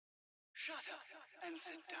Shut up and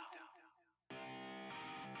sit down.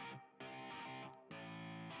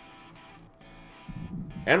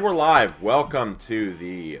 And we're live. Welcome to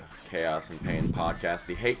the Chaos and Pain podcast,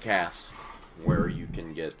 the Hatecast, where you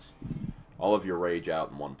can get all of your rage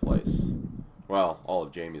out in one place. Well, all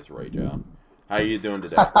of Jamie's rage out. How are you doing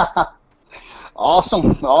today?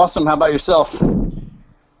 Awesome. How about yourself?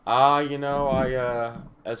 As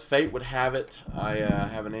fate would have it, I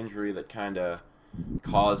have an injury that kind of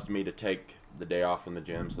caused me to take the day off from the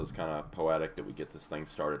gym, so it's kind of poetic that we get this thing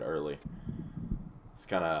started early. It's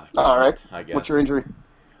kind of All right. I guess. What's your injury?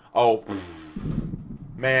 Oh,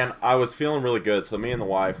 man, I was feeling really good. So me and the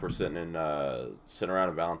wife were sitting around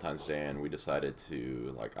on Valentine's Day, and we decided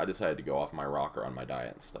to I decided to go off my rocker on my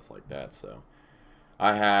diet and stuff like that. So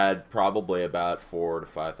I had probably about 4,000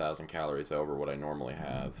 to 5,000 calories over what I normally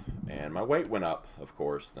have, and my weight went up, of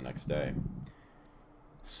course, the next day.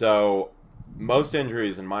 So most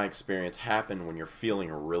injuries, in my experience, happen when you're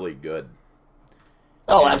feeling really good.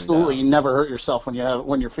 Oh, And, absolutely. You never hurt yourself when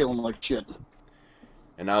you're feeling like shit.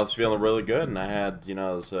 And I was feeling really good, and I had,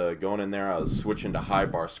 I was going in there, I was switching to high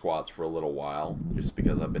bar squats for a little while, just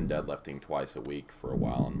because I've been deadlifting twice a week for a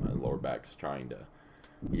while, and my lower back's trying to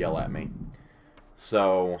yell at me.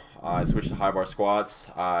 So I switched to high bar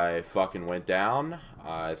squats, I fucking went down,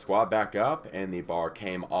 I squat back up, and the bar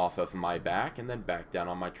came off of my back, and then back down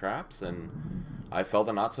on my traps, and I felt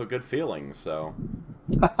a not so good feeling, so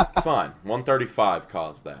it's fine. 135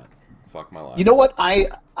 caused that. Fuck my life. You know what?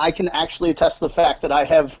 I can actually attest to the fact that I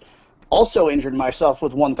have also injured myself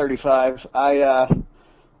with 135. I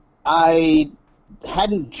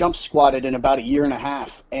hadn't jump squatted in about a year and a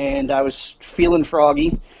half, and I was feeling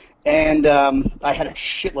froggy, and I had a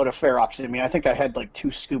shitload of Ferox in me. I think I had like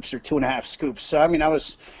 2 scoops or 2.5 scoops. So I mean, I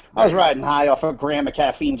was riding high off a gram of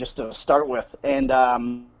caffeine just to start with, and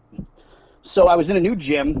so I was in a new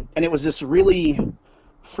gym, and it was this really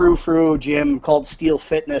frou-frou gym called Steel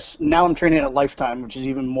Fitness. Now I'm training at Lifetime, which is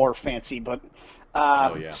even more fancy, but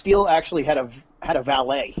Steel actually had a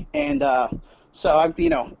valet, and so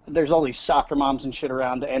there's all these soccer moms and shit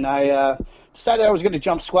around, and I decided I was going to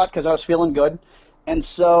jump squat because I was feeling good, and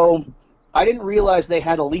so I didn't realize they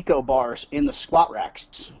had Alico bars in the squat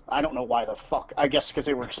racks. I don't know why the fuck. I guess because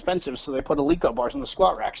they were expensive, so they put Alico bars in the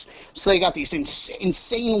squat racks. So they got these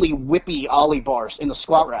insanely whippy ollie bars in the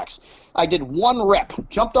squat racks. I did 1 rep,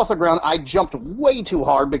 jumped off the ground. I jumped way too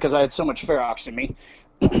hard because I had so much Ferox in me.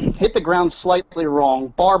 Hit the ground slightly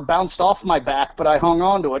wrong. Bar bounced off my back, but I hung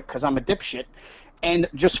on to it because I'm a dipshit. And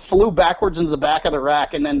just flew backwards into the back of the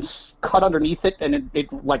rack and then cut underneath it, and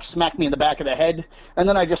it like smacked me in the back of the head. And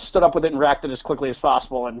then I just stood up with it and racked it as quickly as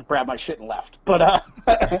possible and grabbed my shit and left. But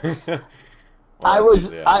Well,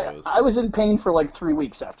 I I was in pain for like 3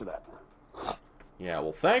 weeks after that. Yeah,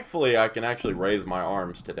 well, thankfully I can actually raise my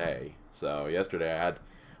arms today. So yesterday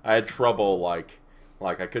I had trouble like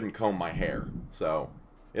I couldn't comb my hair. So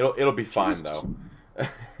it'll be fine Jesus.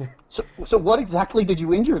 though. So what exactly did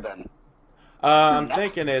you injure then? I'm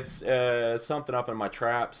thinking it's something up in my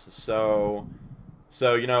traps. So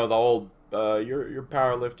the old you're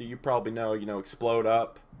power lifter, you probably know, explode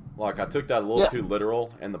up. Like I took that a little too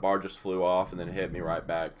literal, and the bar just flew off and then hit me right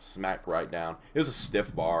back, smack right down. It was a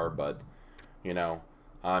stiff bar, but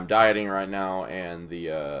I'm dieting right now, and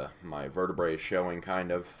the my vertebrae is showing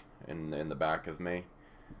kind of in the back of me.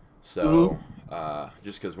 So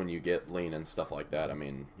just because when you get lean and stuff like that, I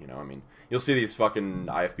mean, you'll see these fucking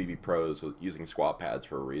IFBB pros using squat pads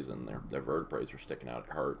for a reason. Their vertebrae are sticking out.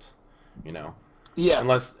 It hurts, Yeah.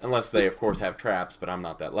 Unless they of course have traps, but I'm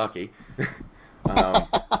not that lucky.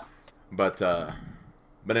 But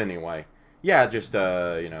anyway, yeah, just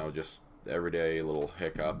just everyday little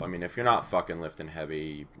hiccup. I mean, if you're not fucking lifting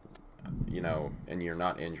heavy, and you're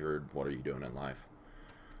not injured, what are you doing in life?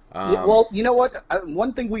 Well, you know what?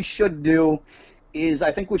 One thing we should do is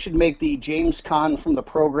I think we should make the James Caan from the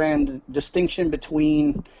program distinction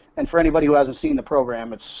between, and for anybody who hasn't seen the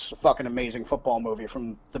program, it's a fucking amazing football movie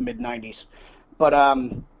from the mid-'90s, but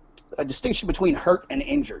a distinction between hurt and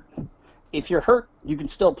injured. If you're hurt, you can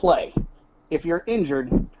still play. If you're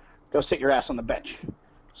injured, go sit your ass on the bench.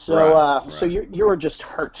 So Right. so you're just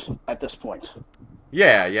hurt at this point.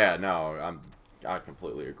 Yeah, no, I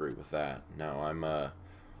completely agree with that. No,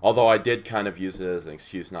 although I did kind of use it as an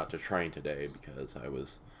excuse not to train today because I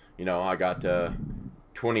was, I got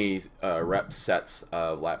 20 rep sets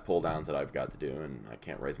of lat pull downs that I've got to do, and I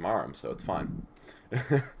can't raise my arms, so it's fine.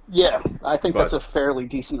 Yeah, I think that's a fairly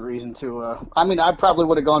decent reason to. I mean, I probably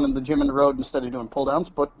would have gone in the gym and the road instead of doing pull downs,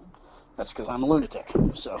 but That's because I'm a lunatic.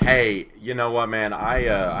 So Hey, you know what, man?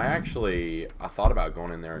 I thought about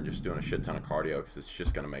going in there and just doing a shit ton of cardio because it's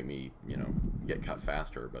just gonna make me, get cut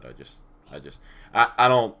faster. But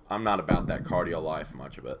I'm not about that cardio life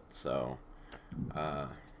much of it. So, I'm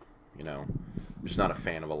just not a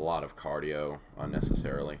fan of a lot of cardio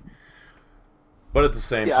unnecessarily. But at the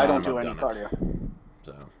same time, I don't do I've any done cardio. it.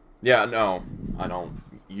 So, yeah, no, I don't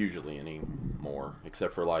usually anymore,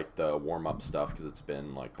 except for like the warm up stuff because it's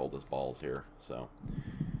been like cold as balls here. So,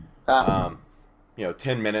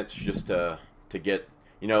 10 minutes just to get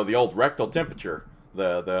the old rectal temperature,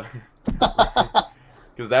 the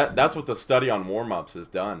because that's what the study on warm ups is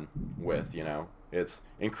done with. It's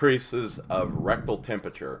increases of rectal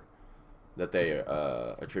temperature that they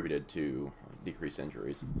attributed to decreased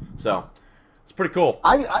injuries. So. It's pretty cool.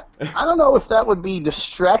 I don't know if that would be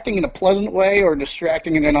distracting in a pleasant way or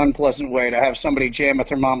distracting in an unpleasant way to have somebody jam a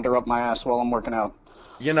thermometer up my ass while I'm working out.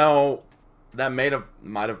 That might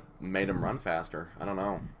have made him run faster. I don't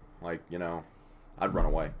know. I'd run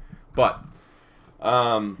away. But,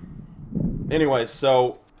 anyway,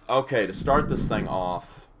 so, okay, to start this thing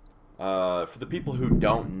off, for the people who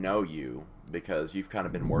don't know you, because you've kind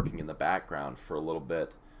of been working in the background for a little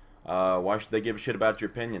bit, why should they give a shit about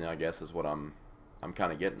your opinion, I guess, is what I'm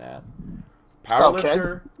kind of getting at.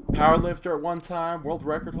 Powerlifter at one time, world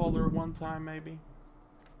record holder at one time, maybe?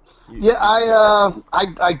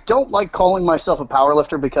 I don't like calling myself a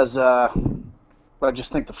powerlifter because I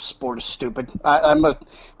just think the sport is stupid.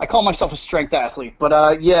 I call myself a strength athlete,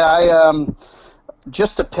 but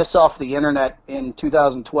just to piss off the internet in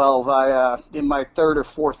 2012, in my third or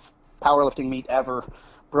fourth powerlifting meet ever,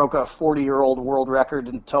 broke a 40-year-old world record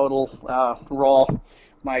in total raw.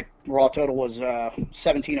 My raw total was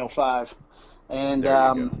 1705, and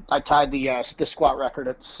I tied the squat record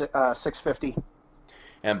at 650.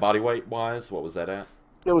 And body weight wise, what was that at?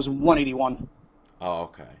 It was 181. Oh,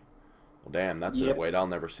 okay. Well, damn, that's a weight I'll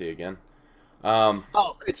never see again.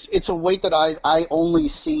 It's a weight that I only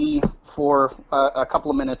see for a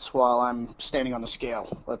couple of minutes while I'm standing on the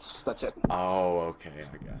scale. That's it. Oh, okay,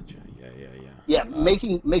 I gotcha. Yeah,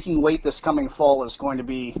 making weight this coming fall is going to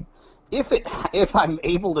be, if I'm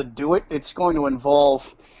able to do it, it's going to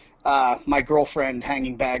involve my girlfriend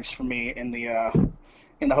hanging bags for me in the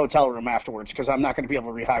hotel room afterwards, because I'm not going to be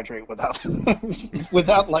able to rehydrate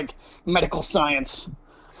without like medical science.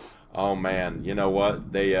 Oh man, you know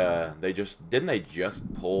what? They just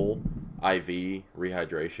pull IV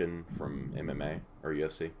rehydration from MMA or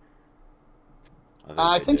UFC?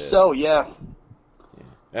 I think so. Yeah.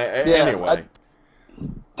 Anyway,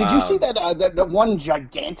 did you see that one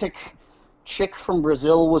gigantic chick from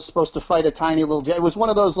Brazil was supposed to fight a tiny little? It was one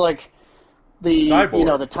of those like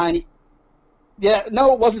Cyborg. The tiny. Yeah,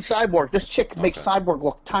 no, it wasn't Cyborg. This chick makes Cyborg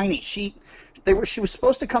look tiny. She was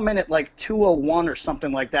supposed to come in at like 201 or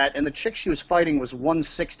something like that, and the chick she was fighting was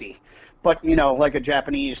 160. But, like a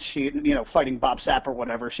Japanese, fighting Bob Sapp or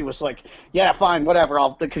whatever, she was like, yeah, fine, whatever,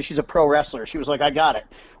 because she's a pro wrestler. She was like, I got it.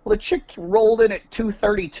 Well, the chick rolled in at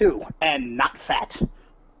 232 and not fat.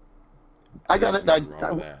 I got it.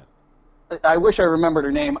 I wish I remembered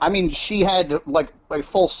her name. I mean, she had like a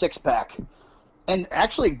full six-pack, and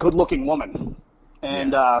actually a good-looking woman.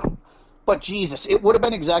 And, but Jesus, it would have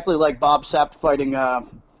been exactly like Bob Sapp fighting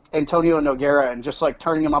Antonio Nogueira and just like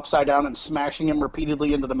turning him upside down and smashing him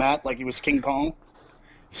repeatedly into the mat like he was King Kong.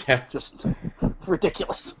 Yeah. Just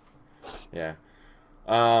ridiculous. Yeah.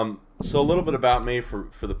 So a little bit about me for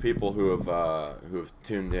the people who have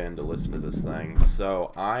tuned in to listen to this thing.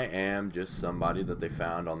 So I am just somebody that they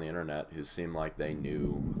found on the internet who seemed like they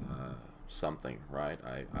knew something, right?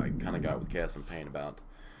 I kind of got with Cass and Payne about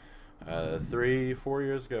 3-4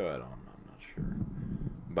 years ago. I'm not sure,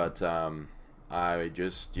 but I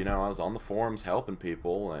just I was on the forums helping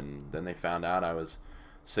people, and then they found out I was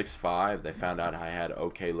 6'5". They found out I had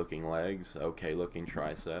okay looking legs, okay looking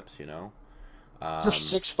triceps. You're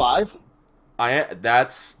 6'5"?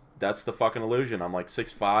 That's the fucking illusion. I'm like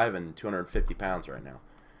 6'5" and 250 pounds right now.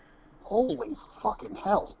 Holy fucking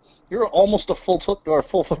hell! You're almost a full foot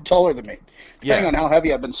taller than me. Depending on how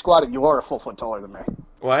heavy I've been squatting, you are a full foot taller than me.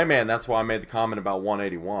 Well, hey man, that's why I made the comment about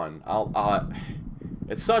 181.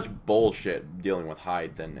 It's such bullshit dealing with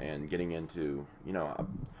height and getting into,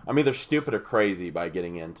 I mean, they're stupid or crazy by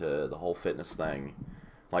getting into the whole fitness thing,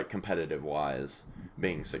 like competitive wise,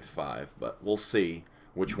 being 6'5", but we'll see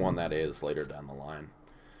which one that is later down the line.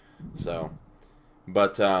 So,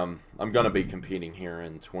 but I'm going to be competing here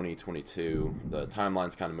in 2022. The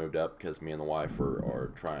timeline's kind of moved up because me and the wife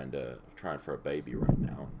are trying for a baby right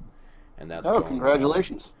now. And that's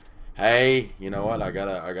congratulations. Hey, you know what? I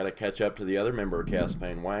gotta catch up to the other member of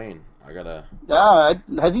Campaign, Wayne. I gotta.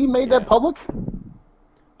 Has he made that Yeah. public?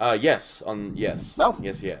 Yes. No,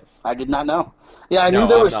 Yes. Yes. I did not know. Yeah, I knew No,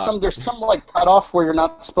 there I'm was not. there's some like cutoff where you're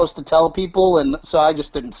not supposed to tell people, and so I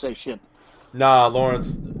just didn't say shit. Nah,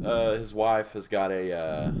 Lawrence, his wife has got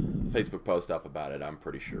a Facebook post up about it. I'm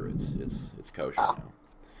pretty sure it's kosher Ah, now.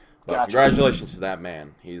 But gotcha. congratulations to that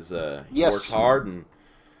man. He works Yes. hard, and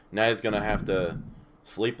now he's gonna have to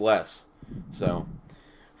sleep less. So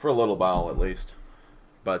for a little while at least.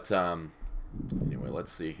 But anyway,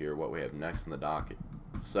 let's see here what we have next in the docket.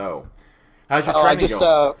 So, how's your Oh, training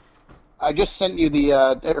going? I just sent you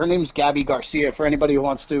the her name's Gabby Garcia for anybody who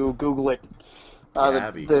wants to Google it.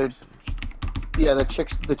 Gabby The Garcia. yeah,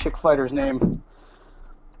 the chick fighter's name.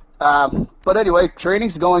 But anyway,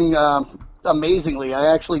 training's going amazingly.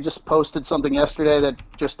 I actually just posted something yesterday that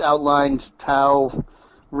just outlined how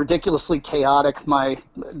ridiculously chaotic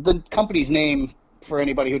the company's name, for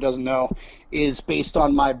anybody who doesn't know, is based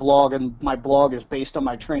on my blog, and my blog is based on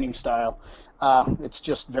my training style. It's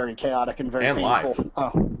just very chaotic and very And painful.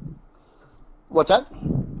 life. What's that?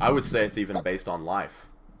 I would say it's even based on life.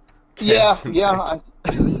 Yeah, Chaos and yeah.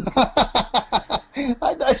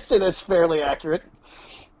 I'd say that's fairly accurate.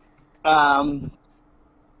 Um,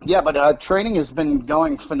 yeah, but training has been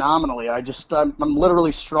going phenomenally. I'm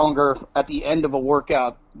literally stronger at the end of a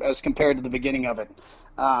workout as compared to the beginning of it.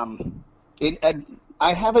 Um,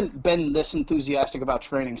 I haven't been this enthusiastic about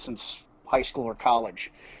training since high school or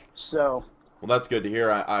college. So, Well, that's good to hear.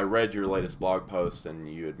 I read your latest blog post,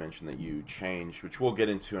 and you had mentioned that you changed, which we'll get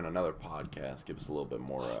into in another podcast. Give us a little bit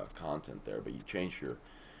more content there, but you changed your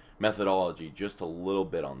methodology just a little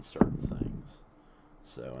bit on certain things.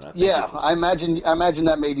 So, and I think yeah, it's I imagine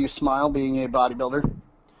that made you smile being a bodybuilder.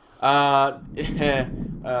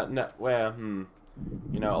 no, well,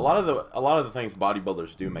 you know, a lot of the things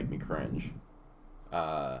bodybuilders do make me cringe.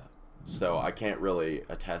 Uh, so I can't really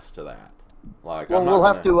attest to that. Like, Well, I'm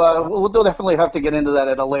not gonna. we'll definitely have to get into that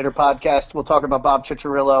at a later podcast. We'll talk about Bob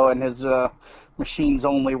Cicherillo and his machines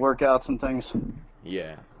only workouts and things.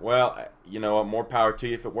 Yeah. Well, you know what? More power to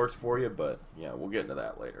you if it works for you. But yeah, we'll get into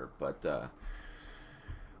that later. But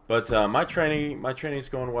my training's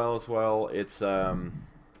going well as well. It's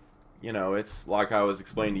you know, it's like I was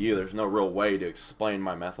explaining to you. There's no real way to explain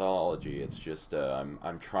my methodology. It's just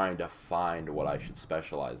I'm trying to find what I should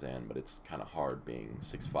specialize in, but it's kind of hard being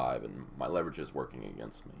 6'5" and my leverage is working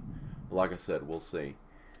against me. But like I said, we'll see.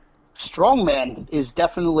 Strongman is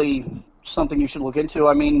definitely something you should look into.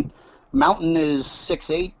 I mean, Mountain is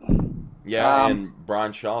 6'8". Yeah, and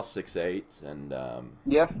Brian Shaw's 6'8", and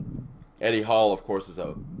Yeah. Eddie Hall, of course, is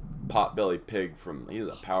a pot-bellied pig he's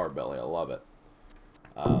a power belly. I love it.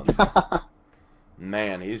 Um,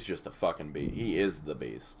 man, he's just a fucking beast. He is the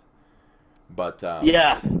beast. But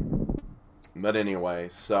Yeah. but anyway,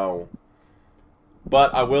 so.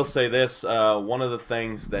 But I will say this: one of the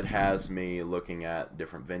things that has me looking at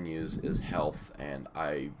different venues is health, and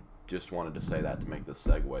I just wanted to say that to make this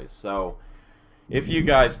segue. So, if you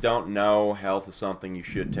guys don't know, health is something you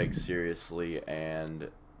should take seriously, and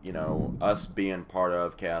you know, us being part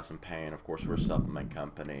of Chaos and Pain, of course, we're a supplement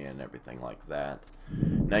company and everything like that.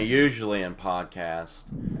 Now, usually in podcasts,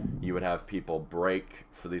 you would have people break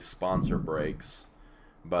for these sponsor breaks,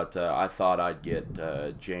 but I thought I'd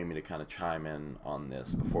get Jamie to kind of chime in on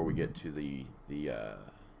this before we get to the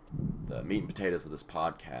meat and potatoes of this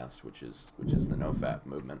podcast, which is the nofap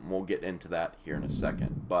movement. And we'll get into that here in a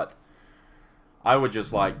second, but I would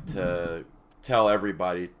just like to tell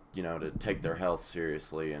everybody, you know, to take their health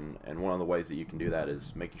seriously, and one of the ways that you can do that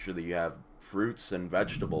is making sure that you have fruits and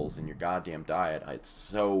vegetables in your goddamn diet. It's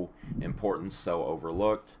so important, so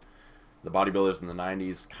overlooked. The bodybuilders in the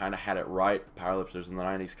 90s kind of had it right. The powerlifters in the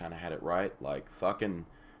 90s kind of had it right. Like, fucking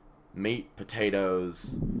meat,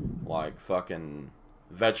 potatoes, like, fucking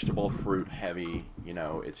vegetable, fruit heavy. You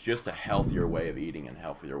know, it's just a healthier way of eating and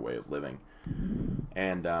healthier way of living.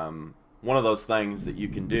 And one of those things that you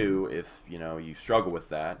can do if, you know, you struggle with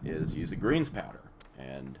that is use a greens powder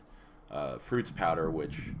and fruits powder,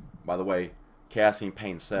 which, by the way, Casein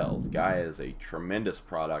Pain sells. Guy is a tremendous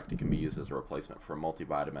product. It can be used as a replacement for a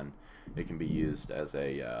multivitamin. It can be used as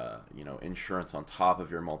a you know, insurance on top of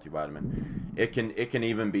your multivitamin. It can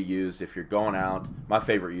even be used if you're going out. My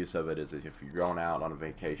favorite use of it is if you're going out on a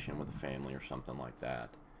vacation with a family or something like that.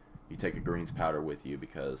 You take a greens powder with you,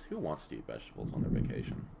 because who wants to eat vegetables on their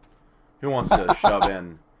vacation? Who wants to shove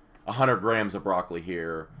in 100 grams of broccoli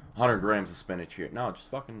here, 100 grams of spinach here? No, just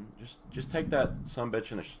take that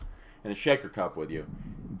sumbitch in a shaker cup with you.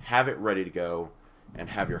 Have it ready to go. and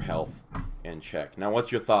have your health in check. Now,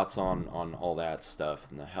 what's your thoughts on all that stuff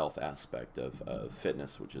and the health aspect of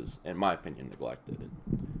fitness, which is, in my opinion, neglected?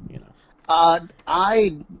 You know.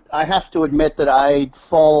 I have to admit that I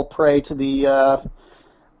fall prey to the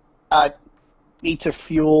eat to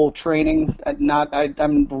fuel training.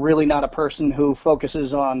 I'm really not a person who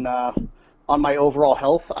focuses on my overall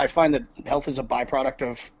health. I find that health is a byproduct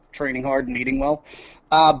of training hard and eating well.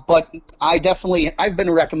 But I've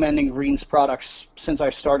been recommending Greens products since I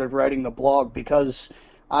started writing the blog because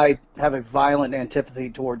I have a violent antipathy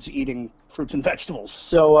towards eating fruits and vegetables.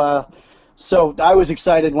 So I was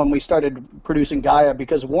excited when we started producing Gaia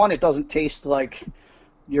because, one, it doesn't taste like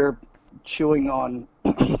you're chewing on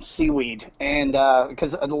seaweed, and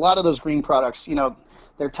because a lot of those green products,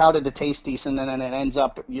 they're touted to taste decent, and then it ends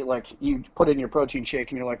up you put it in your protein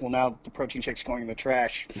shake, and you're like, well, now the protein shake's going in the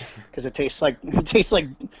trash because it tastes like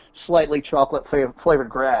slightly chocolate flavored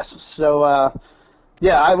grass. So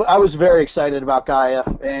yeah, I was very excited about Gaia,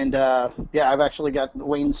 and yeah, I've actually got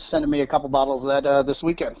Wayne sending me a couple bottles of that this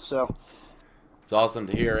weekend. So it's awesome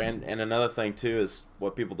to hear. And another thing too is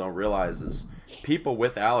what people don't realize is people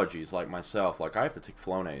with allergies like myself, like I have to take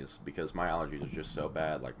Flonase because my allergies are just so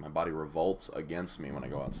bad. Like my body revolts against me when I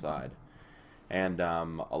go outside. And a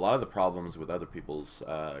lot of the problems with other people's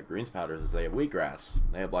greens powders is they have wheatgrass.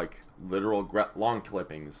 They have like literal lawn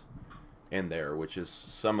clippings in there, which is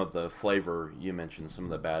some of the flavor you mentioned. Some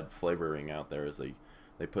of the bad flavoring out there is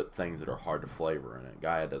they put things that are hard to flavor in it.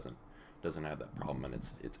 Gaia doesn't have that problem, and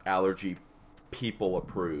it's allergy people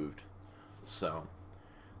approved, so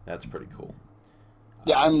that's pretty cool.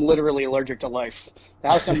 Yeah, I'm literally allergic to life. The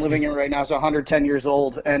house I'm living in right now is 110 years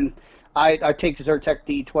old, and I take Zyrtec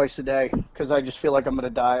D twice a day because I just feel like I'm going to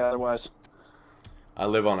die otherwise. I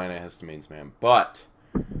live on antihistamines, man. But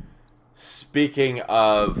speaking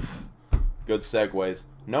of good segues,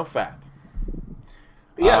 nofap.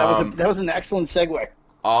 Yeah, that was an excellent segue.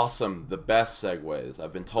 Awesome, the best segues.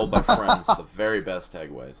 I've been told by friends the very best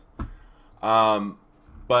segues.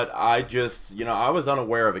 But I just, I was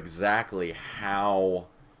unaware of exactly how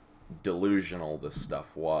delusional this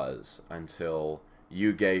stuff was until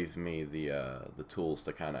you gave me the tools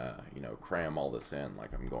to kind of, cram all this in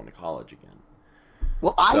like I'm going to college again.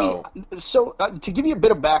 Well, so to give you a bit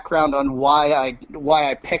of background on why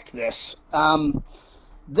I picked this,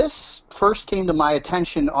 this first came to my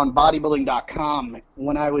attention on bodybuilding.com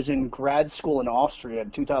when I was in grad school in Austria in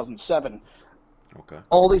 2007. Okay.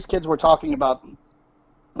 All these kids were talking about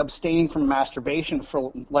abstaining from masturbation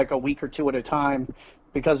for like a week or two at a time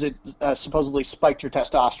because it supposedly spiked your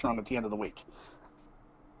testosterone at the end of the week.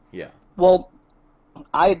 Yeah. Well,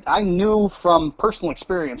 I knew from personal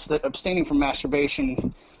experience that abstaining from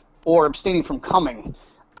masturbation or abstaining from coming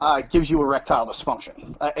gives you erectile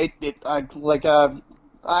dysfunction.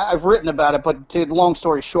 I've written about it, but long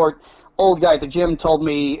story short, old guy at the gym told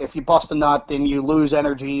me if you bust a nut, then you lose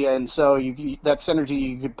energy, and so that's energy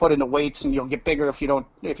you could put into weights, and you'll get bigger if you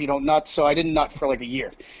don't nut. So I didn't nut for like a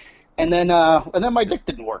year, and then my dick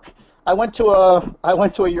didn't work. I went to a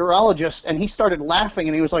urologist, and he started laughing,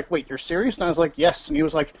 and he was like, "Wait, you're serious?" And I was like, "Yes." And he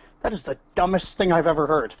was like, "That is the dumbest thing I've ever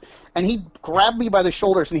heard." And he grabbed me by the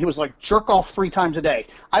shoulders, and he was like, "Jerk off 3 times a day.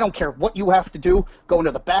 I don't care what you have to do. Go into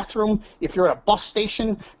the bathroom. If you're at a bus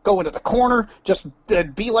station, go into the corner. Just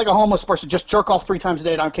be like a homeless person. Just jerk off 3 times a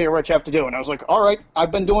day. I don't care what you have to do." And I was like, "All right,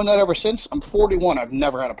 I've been doing that ever since. I'm 41. I've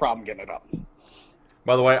never had a problem getting it up."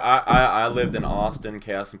 By the way, I lived in Austin.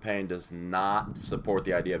 Chaos and Pain does not support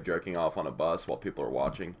the idea of jerking off on a bus while people are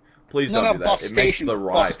watching. Please don't do that. Bus It station, makes the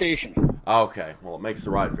ride. bus station. Okay, well, it makes the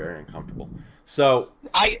ride very uncomfortable. So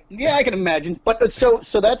I can imagine. But so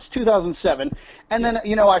that's 2007, and then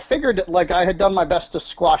I figured like I had done my best to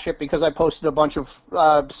squash it because I posted a bunch of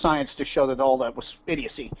science to show that all that was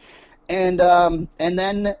idiocy, and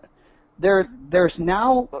then there's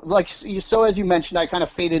now so as you mentioned, I kind of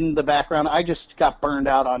faded in the background. I just got burned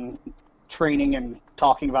out on training and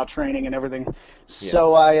talking about training and everything.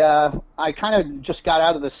 So I kind of just got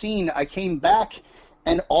out of the scene. I came back,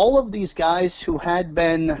 and all of these guys who had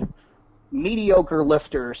been mediocre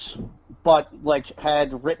lifters but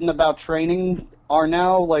had written about training are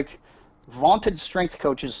now vaunted strength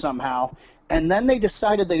coaches somehow, and then they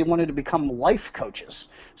decided they wanted to become life coaches.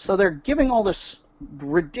 So they're giving all this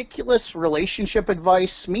ridiculous relationship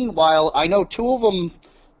advice. Meanwhile, I know two of them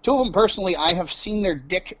personally. I have seen their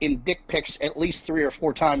dick in dick pics at least 3 or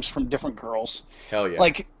 4 times from different girls. Hell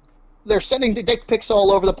yeah. They're sending the dick pics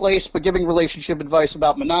all over the place, but giving relationship advice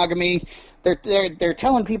about monogamy. They're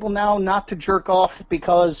telling people now not to jerk off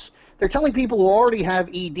because they're telling people who already have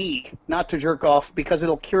ED not to jerk off because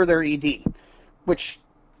it'll cure their ED, which,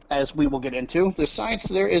 as we will get into, the science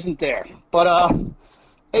there isn't there. But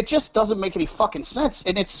It just doesn't make any fucking sense,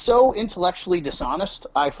 and it's so intellectually dishonest.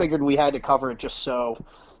 I figured we had to cover it just so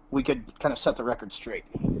we could kind of set the record straight.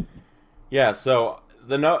 Yeah, so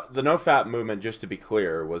the nofap movement, just to be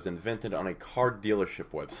clear, was invented on a car dealership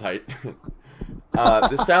website.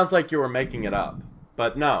 This sounds like you were making it up,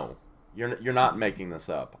 but no, you're not making this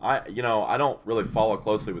up. I don't really follow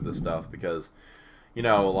closely with this stuff because,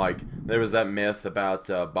 like there was that myth about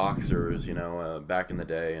boxers, back in the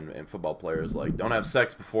day, and football players like don't have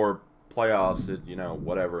sex before playoffs,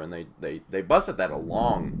 whatever, and they busted that a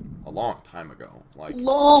long time ago, like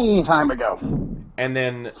long time ago. And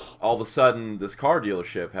then all of a sudden, this car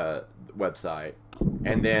dealership had website,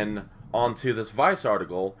 and then onto this Vice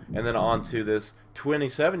article, and then onto this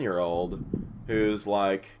 27-year-old who's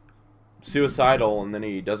like suicidal, and then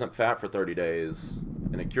he doesn't fap for 30 days,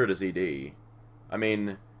 and it cured his ED. I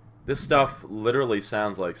mean, this stuff literally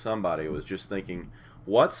sounds like somebody was just thinking,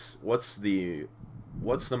 what's the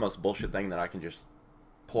most bullshit thing that I can just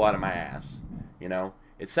pull out of my ass?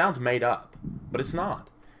 It sounds made up, but it's not.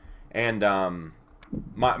 And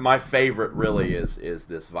my favorite really is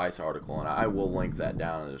this Vice article, and I will link that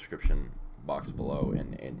down in the description box below.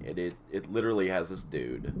 And it literally has this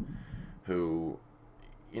dude who,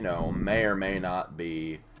 may or may not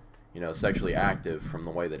be, sexually active from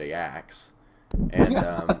the way that he acts. And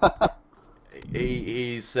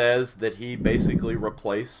he says that he basically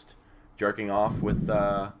replaced jerking off with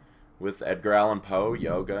Edgar Allan Poe,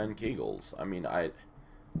 yoga, and Kegels. I mean, I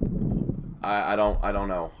don't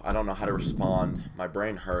know. I don't know how to respond. My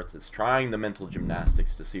brain hurts. It's trying the mental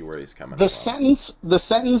gymnastics to see where he's coming from. The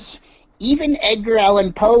sentence, even Edgar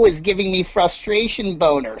Allan Poe is giving me frustration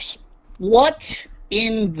boners. What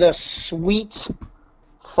in the sweet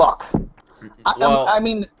fuck? Well,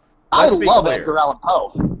 I love Edgar Allan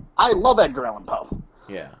Poe. I love Edgar Allan Poe.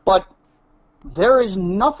 Yeah. But there is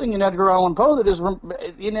nothing in Edgar Allan Poe that is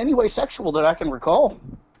in any way sexual that I can recall.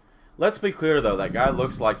 Let's be clear, though. That guy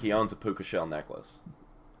looks like he owns a puka shell necklace.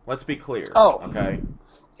 Let's be clear. Oh. Okay?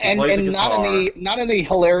 And not in the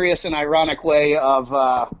hilarious and ironic way of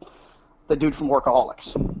the dude from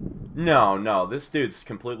Workaholics. No. This dude's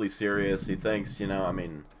completely serious. He thinks,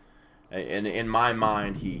 in my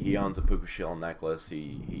mind, he owns a puka shell necklace.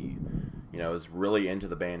 He is really into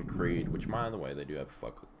the band Creed, which, by the way, they do have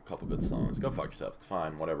a couple good songs. Go fuck yourself. It's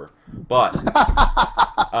fine. Whatever. But,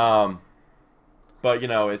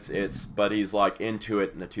 but he's like into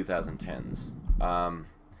it in the 2010s.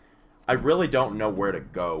 I really don't know where to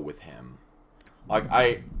go with him. Like,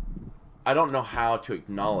 I don't know how to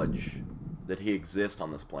acknowledge that he exists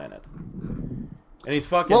on this planet. And he's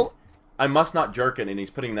fucking... Well, I must not jerk it, and he's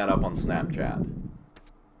putting that up on Snapchat.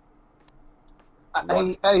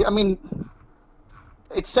 I mean,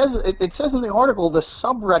 it says in the article the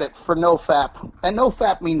subreddit for nofap, and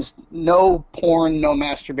nofap means no porn, no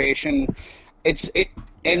masturbation. There's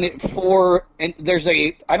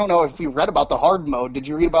a, I don't know if you read about the hard mode. Did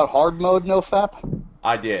you read about hard mode nofap?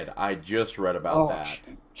 I did. I just read about that.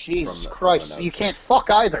 Jesus Christ, you can't fuck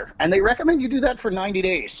either. And they recommend you do that for 90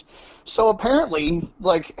 days. So apparently,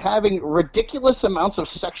 like, having ridiculous amounts of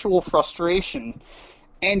sexual frustration,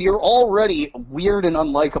 and you're already weird and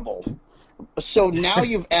unlikable. So now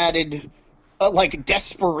you've added, like,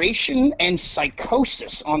 desperation and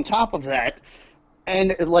psychosis on top of that.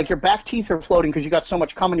 And, like, your back teeth are floating because you got so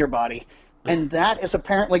much cum in your body. And that is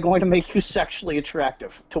apparently going to make you sexually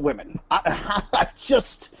attractive to women.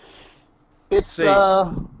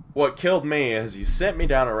 What killed me is you sent me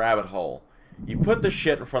down a rabbit hole. You put the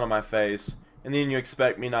shit in front of my face, and then you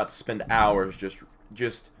expect me not to spend hours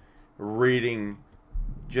just reading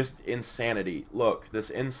just insanity. Look,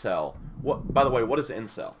 this incel. By the way, what is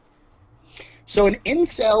incel? So an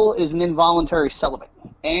incel is an involuntary celibate.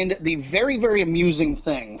 And the very, very amusing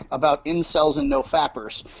thing about incels and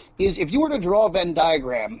nofappers is if you were to draw a Venn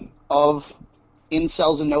diagram of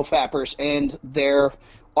incels and nofappers and their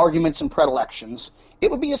arguments and predilections,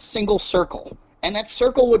 it would be a single circle. And that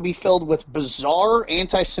circle would be filled with bizarre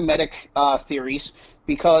anti-Semitic theories,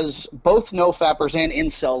 because both nofappers and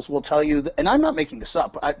incels will tell you, and I'm not making this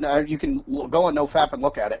up, you can go on nofap and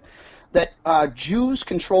look at it, that Jews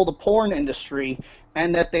control the porn industry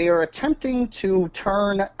and that they are attempting to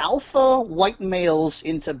turn alpha white males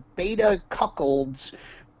into beta cuckolds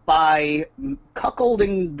by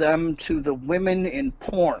cuckolding them to the women in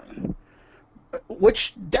porn,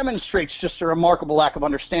 which demonstrates just a remarkable lack of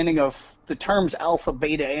understanding of the terms alpha,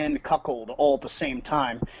 beta, and cuckold all at the same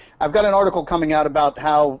time. I've got an article coming out about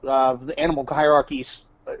how the animal hierarchies,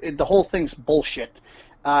 the whole thing's bullshit,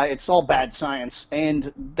 It's all bad science.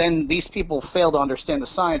 And then these people fail to understand the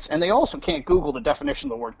science, and they also can't Google the definition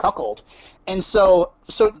of the word cuckold. And so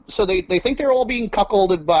they think they're all being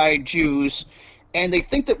cuckolded by Jews, and they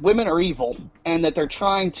think that women are evil, and that they're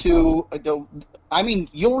trying to... I mean,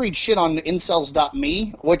 you'll read shit on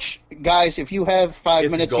incels.me, which, guys, if you have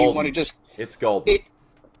 5 minutes and you want to just... It's gold.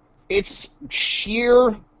 It's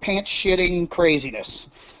sheer pants-shitting craziness.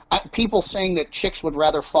 People saying that chicks would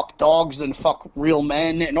rather fuck dogs than fuck real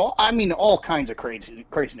men, and all kinds of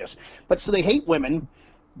craziness. But so they hate women.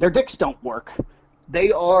 Their dicks don't work.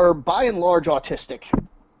 They are, by and large, autistic.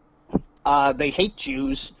 They hate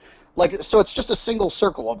Jews. So it's just a single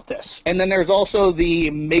circle of this. And then there's also the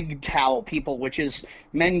MGTOW people, which is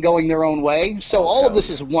men going their own way. So all of this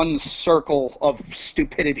is one circle of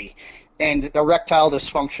stupidity and erectile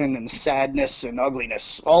dysfunction and sadness and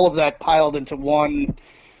ugliness. All of that piled into one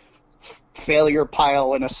failure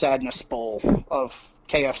pile in a sadness bowl of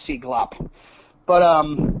KFC glop. But,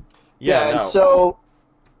 and so...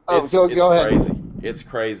 go ahead. Crazy. It's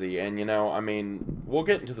crazy, and I mean, we'll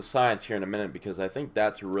get into the science here in a minute, because I think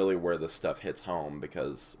that's really where this stuff hits home,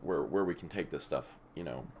 because where we can take this stuff,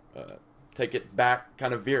 take it back,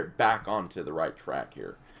 kind of veer it back onto the right track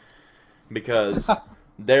here, because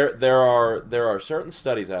there are certain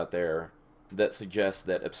studies out there that suggest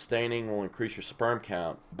that abstaining will increase your sperm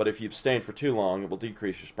count, but if you abstain for too long, it will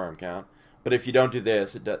decrease your sperm count. But if you don't do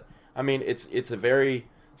this, it does. I mean, it's a very...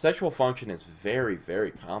 Sexual function is very, very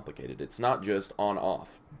complicated. It's not just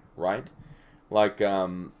on-off, right? Like,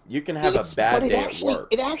 you can have a bad day at work.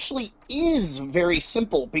 It actually is very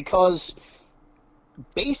simple, because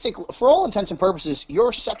basically, for all intents and purposes,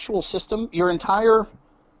 your sexual system, your entire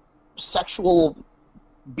sexual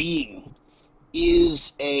being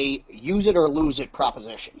is a use it or lose it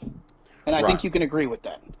proposition. And I think you can agree with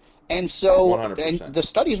that. And so, 100%. And the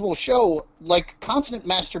studies will show, constant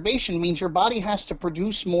masturbation means your body has to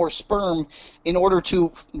produce more sperm in order to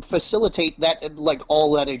facilitate that,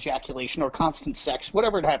 all that ejaculation or constant sex,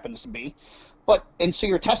 whatever it happens to be. And so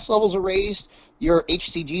your test levels are raised, your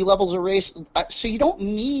HCG levels are raised, so you don't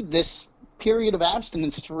need this period of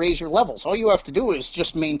abstinence to raise your levels. All you have to do is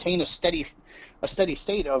just maintain a steady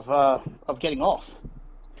state of getting off.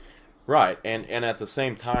 Right, and at the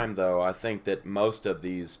same time, though, I think that most of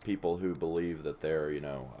these people who believe that they're,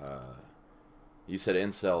 you said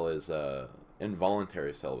incel is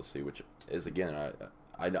involuntary celibacy, which is, again,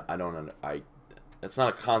 it's not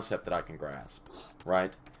a concept that I can grasp,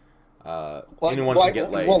 right? Anyone can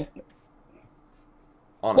get laid.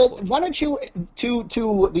 Honestly. Well, why don't you to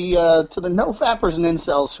the no-fappers and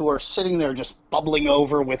incels who are sitting there just bubbling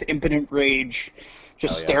over with impotent rage,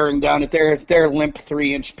 just staring down at their limp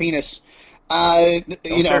 3-inch penis. Don't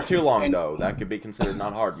stare too long, though. That could be considered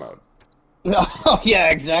not hard mode. Oh, yeah,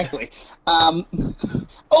 exactly.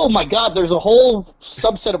 Oh, my God, there's a whole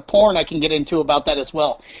subset of porn I can get into about that as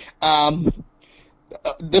well.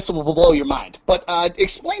 This will blow your mind. But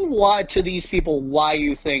explain why to these people why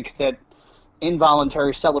you think that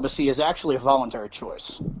involuntary celibacy is actually a voluntary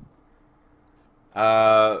choice.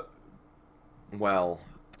 Well...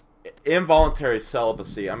 Involuntary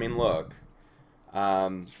celibacy, I mean, look,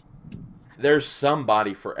 there's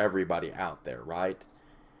somebody for everybody out there, right?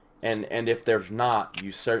 And if there's not,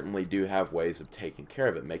 you certainly do have ways of taking care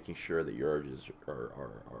of it, making sure that your urges are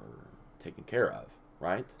taken care of,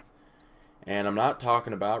 right? And I'm not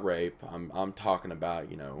talking about rape. I'm talking about,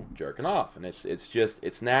 jerking off, and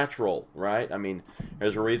it's natural, right? I mean,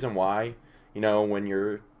 there's a reason why, when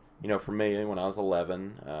you're, for me, when I was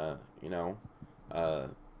 11,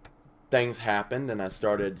 things happened, and I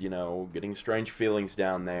started, getting strange feelings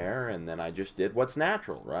down there, and then I just did what's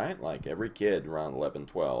natural, right? Like every kid around 11,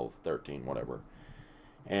 12, 13, whatever.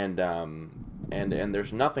 And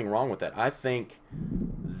there's nothing wrong with that. I think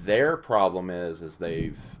their problem is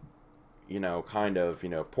they've, kind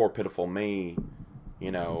of, poor pitiful me,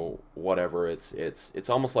 whatever. It's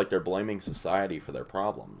almost like they're blaming society for their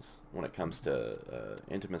problems when it comes to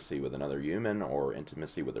intimacy with another human or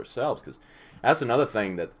intimacy with themselves, because that's another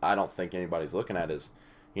thing that I don't think anybody's looking at is,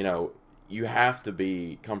 you have to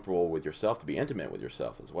be comfortable with yourself to be intimate with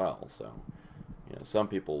yourself as well. So, some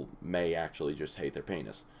people may actually just hate their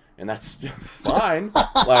penis, and that's fine.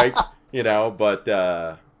 But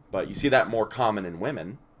you see that more common in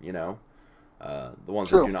women, the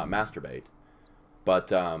ones that do not masturbate,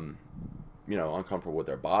 but uncomfortable with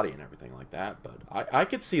their body and everything like that. But I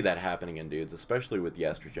could see that happening in dudes, especially with the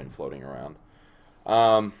estrogen floating around.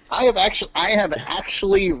 I have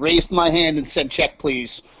actually raised my hand and said, "Check,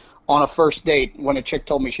 please," on a first date when a chick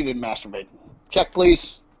told me she didn't masturbate. Check,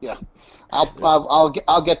 please. Yeah, I'll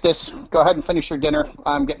get this. Go ahead and finish your dinner.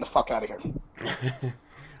 I'm getting the fuck out of here.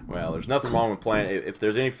 Well, there's nothing wrong with playing. If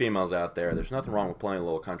there's any females out there, there's nothing wrong with playing a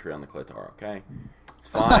little country on the clitor. Okay, it's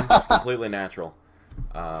fine. It's completely natural.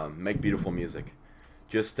 Make beautiful music.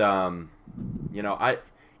 Just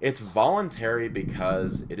it's voluntary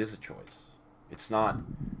because it is a choice. It's not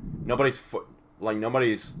nobody's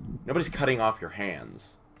cutting off your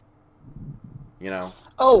hands. You know.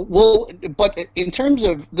 Oh, well, but in terms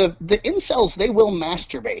of the incels, they will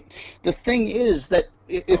masturbate. The thing is that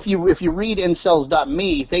if you read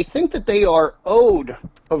incels.me, they think that they are owed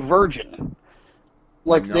a virgin.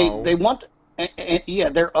 Like No. they want, yeah,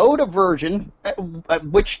 they're owed a virgin,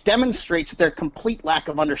 which demonstrates their complete lack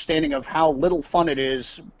of understanding of how little fun it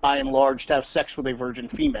is, by and large, to have sex with a virgin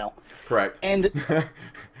female. Correct. And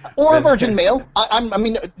or a virgin male. I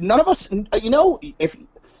mean, none of us, if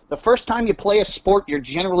the first time you play a sport, you're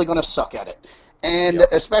generally going to suck at it. And Yep.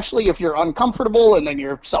 especially if you're uncomfortable and then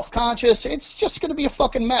you're self-conscious, it's just going to be a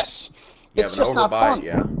fucking mess. It's just not fun.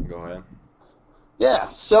 Yeah, go ahead. Yeah.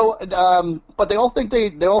 So, but they all think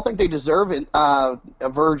they deserve it, a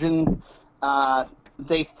virgin.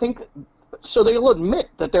 They think so. They'll admit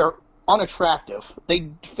that they're unattractive. They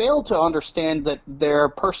fail to understand that their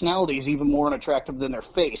personality is even more unattractive than their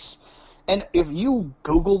face. And if you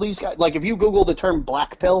Google these guys, like if you Google the term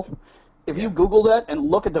black pill, if you Google that and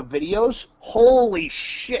look at the videos, holy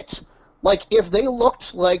shit! Like if they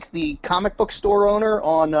looked like the comic book store owner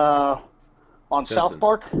on South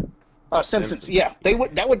Park, Simpsons, yeah,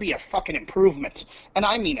 that would be a fucking improvement, and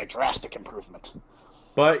I mean a drastic improvement.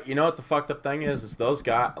 But you know what the fucked up thing is those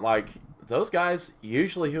guys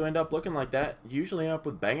usually who end up looking like that usually end up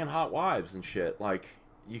with banging hot wives and shit. Like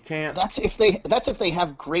you can't. That's if they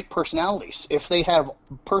have great personalities. If they have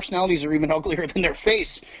personalities that are even uglier than their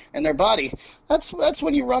face and their body, that's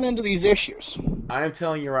when you run into these issues. I am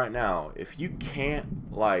telling you right now, if you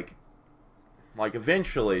can't like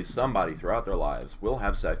eventually somebody throughout their lives will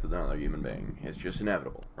have sex with another human being. It's just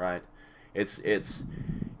inevitable, right? It's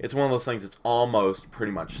one of those things that's almost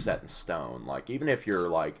pretty much set in stone. Like even if you're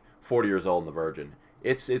like 40 years old and a virgin,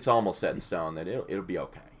 it's almost set in stone that it'll be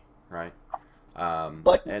okay, right?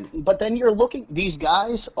 But then you're looking. These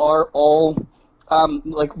guys are all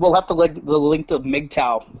like we'll have to link the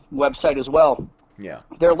MGTOW website as well. Yeah,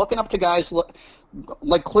 they're looking up to guys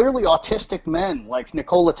like clearly autistic men, like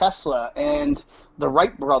Nikola Tesla and the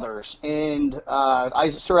Wright brothers and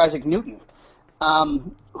Sir Isaac Newton,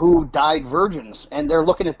 who died virgins, and they're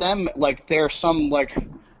looking at them like they're some like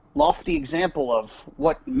lofty example of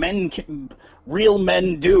what real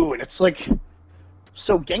men do, and it's like.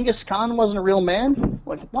 So Genghis Khan wasn't a real man?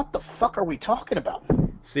 Like, what the fuck are we talking about?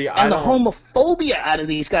 See, and the homophobia out of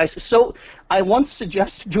these guys. So I once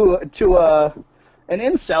suggested to an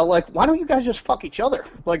incel, like, why don't you guys just fuck each other?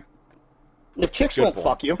 Like, if chicks won't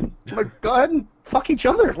fuck you, like, go ahead and fuck each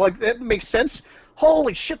other. Like, that makes sense.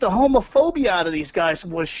 Holy shit, the homophobia out of these guys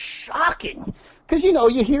was shocking. Because,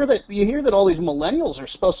 you hear that all these millennials are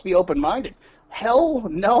supposed to be open-minded. Hell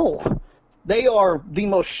no. They are the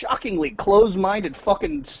most shockingly closed-minded,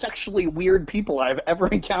 fucking sexually weird people I've ever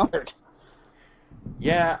encountered.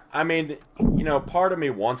 Yeah, I mean, part of me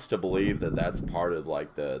wants to believe that that's part of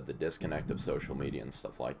like the disconnect of social media and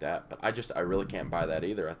stuff like that, but I really can't buy that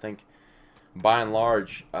either. I think, by and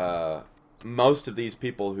large, most of these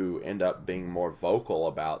people who end up being more vocal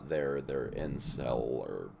about their incel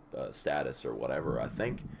or status or whatever, I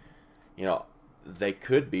think, they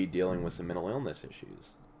could be dealing with some mental illness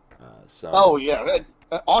issues. Oh yeah,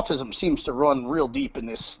 autism seems to run real deep in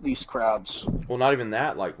these crowds. Well, not even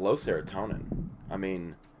that, like low serotonin. I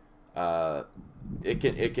mean,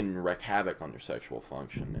 it can wreak havoc on your sexual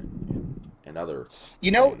function and other.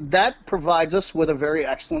 Things. That provides us with a very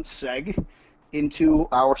excellent seg into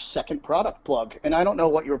our second product plug. And I don't know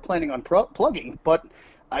what you were planning on plugging, but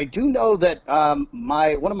I do know that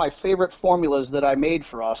one of my favorite formulas that I made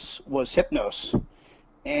for us was Hypnose.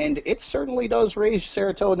 And it certainly does raise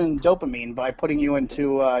serotonin and dopamine by putting you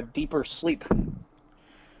into deeper sleep.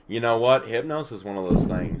 You know what? Hypnose is one of those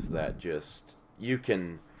things that just you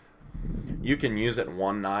can use it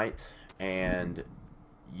one night and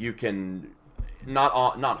you can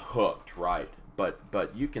not hooked, right?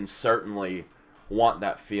 But you can certainly want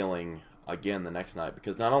that feeling again the next night,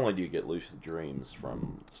 because not only do you get lucid dreams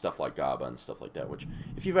from stuff like GABA and stuff like that, which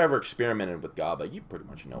if you've ever experimented with GABA, you pretty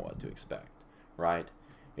much know what to expect, right?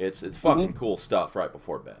 It's fucking cool stuff right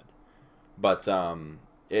before bed. But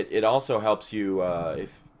it also helps you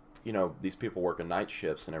if these people working night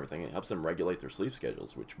shifts and everything. It helps them regulate their sleep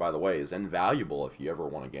schedules, which by the way is invaluable if you ever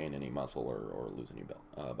want to gain any muscle or lose any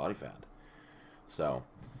body fat. So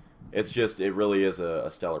it really is a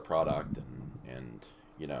stellar product, and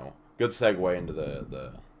good segue into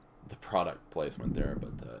the the product placement there,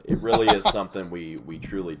 but it really is something we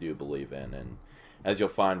truly do believe in, and as you'll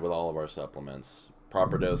find with all of our supplements,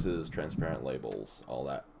 proper doses, transparent labels, all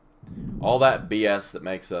that BS that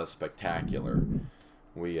makes us spectacular.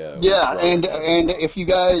 We and if you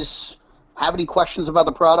guys have any questions about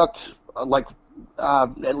the product, like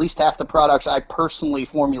at least half the products I personally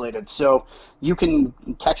formulated, so you can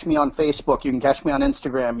catch me on Facebook, you can catch me on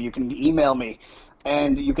Instagram, you can email me,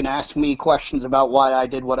 and you can ask me questions about why I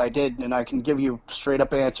did what I did, and I can give you straight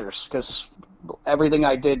up answers, because everything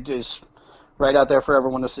I did is right out there for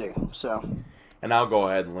everyone to see. So, and I'll go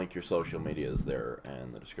ahead and link your social medias there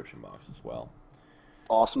in the description box as well.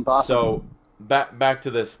 Awesome. So back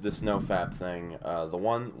to this nofap thing. The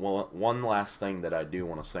one last thing that I do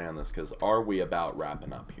want to say on this, because are we about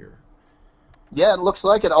wrapping up here? Yeah, it looks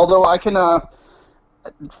like it. Although I can,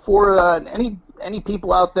 for any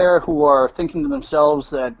people out there who are thinking to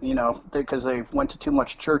themselves that, you know, because they went to too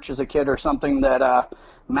much church as a kid or something, that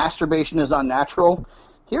masturbation is unnatural,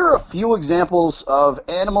 here are a few examples of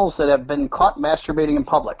animals that have been caught masturbating in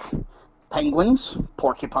public. Penguins,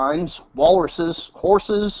 porcupines, walruses,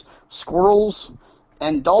 horses, squirrels,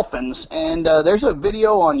 and dolphins. And there's a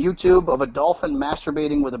video on YouTube of a dolphin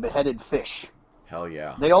masturbating with a beheaded fish. Hell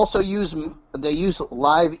yeah. They also use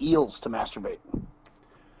live eels to masturbate.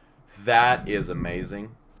 That is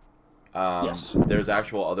amazing. Yes. There's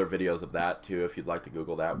actual other videos of that too if you'd like to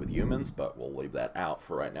Google that with humans, but we'll leave that out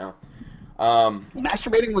for right now.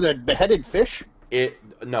 Masturbating with a beheaded fish?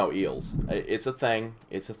 No, eels. It's a thing.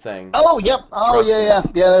 It's a thing. Oh, yep. Oh,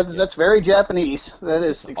 Trust me. Yeah. That's very Japanese. That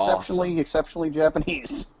is Awesome. exceptionally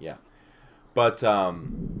Japanese. Yeah. But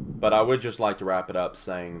I would just like to wrap it up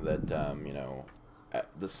saying that you know,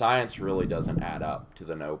 the science really doesn't add up to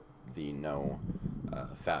the no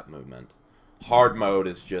fap movement. Hard mode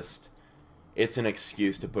is just, it's an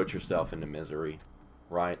excuse to put yourself into misery,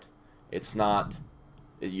 right? It's not.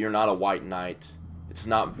 You're not a white knight. It's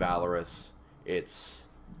not valorous. It's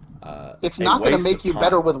not going to make you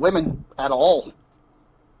better with women at all.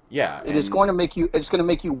 Yeah, it's going to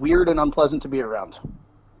make you weird and unpleasant to be around.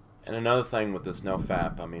 And another thing with this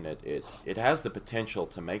nofap, I mean, it has the potential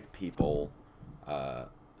to make people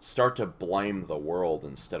start to blame the world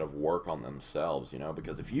instead of work on themselves, you know,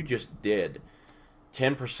 because if you just did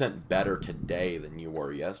 10% better today than you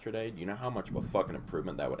were yesterday, do you know how much of a fucking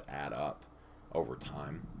improvement that would add up over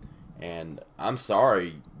time? And I'm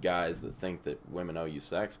sorry, guys, that think that women owe you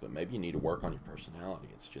sex, but maybe you need to work on your personality.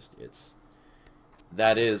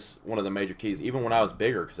 That is one of the major keys. Even when I was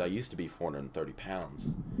bigger, because I used to be 430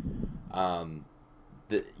 pounds,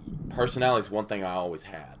 the personality is one thing I always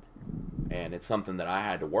had, and it's something that I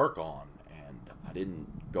had to work on. And I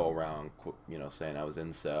didn't go around, you know, saying I was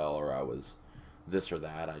incel or I was this or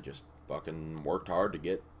that. I just fucking worked hard to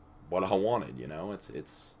get what I wanted. You know, it's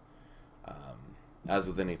as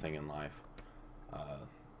with anything in life.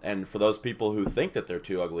 And for those people who think that they're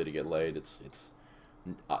too ugly to get laid, it's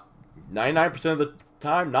 99% of the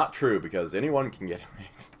time not true, because anyone can get laid.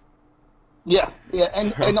 Yeah,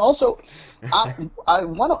 and also,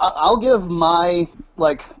 I'll give my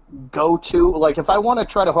go-to, if I want to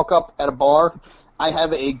try to hook up at a bar, I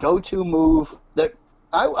have a go-to move that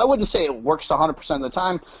I wouldn't say it works 100% of the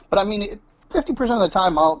time, but I mean 50% of the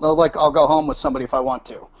time I'll go home with somebody if I want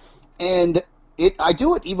to, and I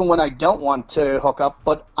do it even when I don't want to hook up,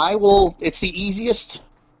 but I will. It's the easiest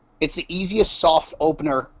soft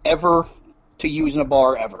opener ever to use in a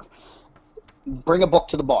bar ever. Bring a book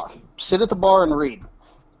to the bar. Sit at the bar and read.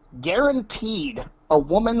 Guaranteed, a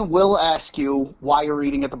woman will ask you why you're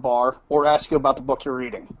reading at the bar, or ask you about the book you're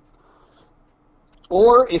reading.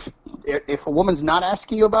 Or if a woman's not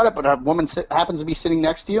asking you about it, but a woman happens to be sitting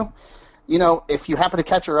next to you, you know, if you happen to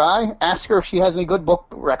catch her eye, ask her if she has any good book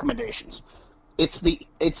recommendations. It's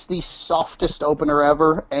the softest opener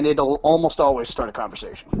ever, and it'll almost always start a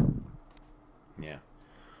conversation. Yeah.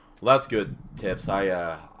 Well, that's good tips.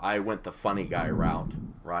 I went the funny guy route,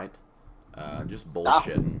 right? Just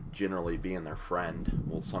bullshitting. Generally being their friend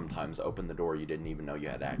will sometimes open the door you didn't even know you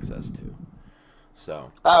had access to.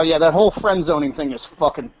 So. Oh yeah, that whole friend zoning thing is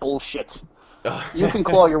fucking bullshit. You can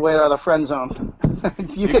claw your way out of the friend zone.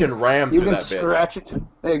 you can ram through that bitch. You can scratch it.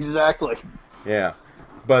 Exactly. Yeah.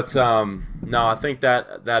 But no, I think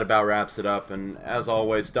that about wraps it up. And as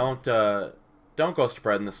always, don't go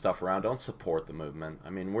spreading this stuff around. Don't support the movement.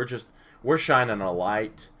 I mean, we're shining a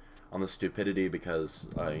light on the stupidity, because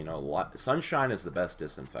you know, sunshine is the best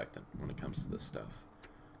disinfectant when it comes to this stuff.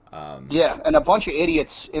 Yeah, and a bunch of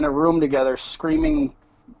idiots in a room together screaming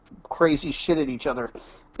crazy shit at each other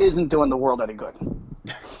isn't doing the world any good.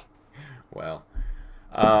 Well,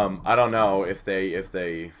 I don't know if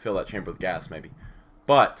they fill that chamber with gas, maybe.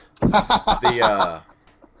 But the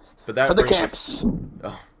but that To the brings camps. us.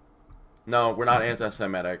 Oh, no, we're not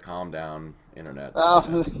anti-Semitic. Calm down, internet.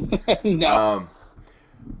 No.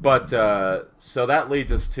 But so that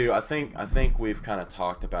leads us to I think we've kind of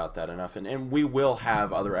talked about that enough, and we will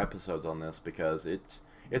have other episodes on this because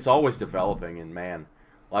it's always developing, and man,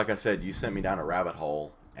 like I said, you sent me down a rabbit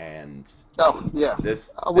hole, and Oh, yeah.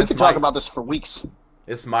 this We this could might, talk about this for weeks.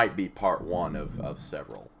 this might be part one of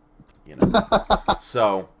several, you know.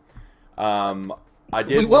 So I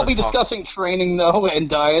did We will be discussing training, though, and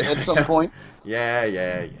diet at some point.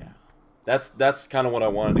 Yeah. That's kind of what I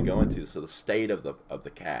wanted to go into. So the state of the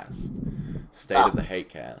cast, of the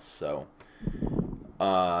Hatecast. So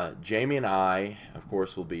Jamie and I, of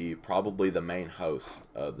course, will be probably the main host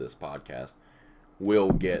of this podcast.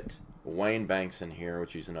 We'll get Wayne Banks in here,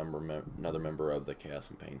 which is another member of the Chaos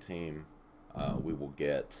and Pain team. We will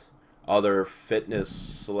get other fitness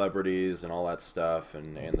celebrities and all that stuff,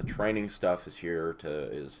 and the training stuff is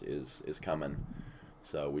coming.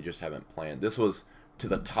 So we just haven't planned. This was to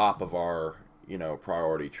the top of our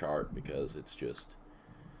priority chart because it's just,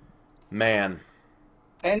 man.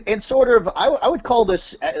 And sort of, I would call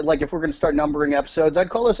this, like, if we're going to start numbering episodes, I'd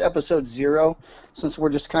call this episode 0, since we're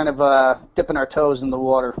just kind of dipping our toes in the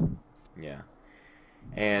water. Yeah.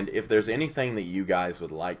 And if there's anything that you guys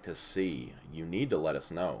would like to see, you need to let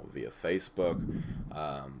us know via Facebook.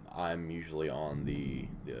 I'm usually on the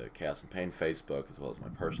Chaos and Pain Facebook as well as my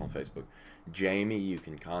personal Facebook. Jamie, you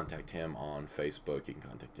can contact him on Facebook. You can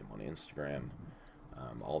contact him on Instagram.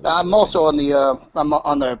 I'm also on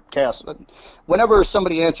the Chaos. Whenever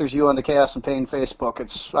somebody answers you on the Chaos and Pain Facebook,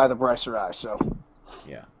 it's either Bryce or I. So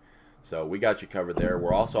yeah, so we got you covered there.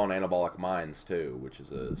 We're also on Anabolic Minds too, which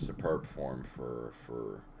is a superb form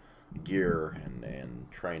for gear and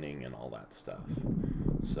training and all that stuff.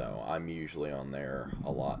 So I'm usually on there a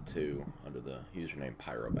lot too under the username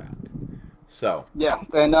Pyrobat. So yeah,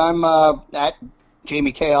 and I'm at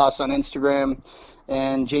Jamie Chaos on Instagram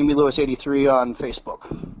and Jamie Lewis 83 on Facebook.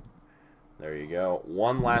 There you go.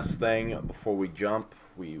 One last thing before we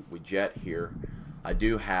jet here. I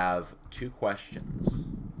do have 2 questions.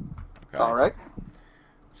 Okay. All right.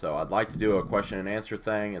 So I'd like to do a question and answer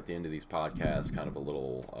thing at the end of these podcasts, kind of a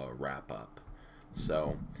little wrap up.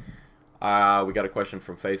 So we got a question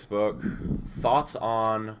from Facebook. Thoughts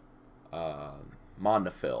on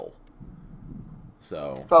Monofil?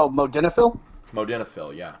 So. Oh, Modafinil?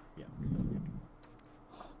 Modafinil, yeah.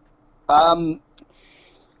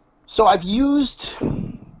 So I've used.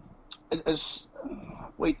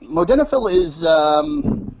 Modafinil is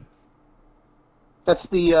that's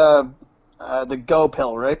the Go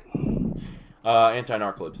pill, right?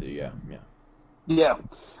 Anti-narcolepsy, yeah. Yeah.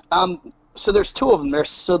 So there's 2 of them. There's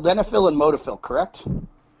sildenafil and Modafinil, correct?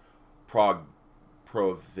 Provigil.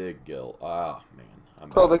 Ah, man.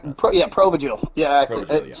 Provigil. Yeah.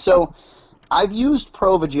 Provigil, yeah. So I've used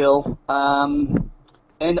Provigil,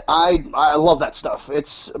 and I love that stuff.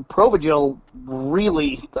 It's Provigil.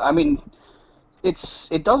 Really, I mean,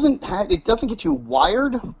 it doesn't get you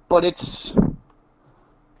wired, but it's.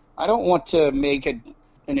 I don't want to make an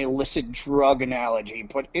illicit drug analogy,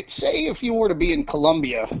 but say if you were to be in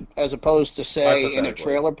Colombia as opposed to say in a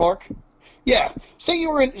trailer park. Yeah, say you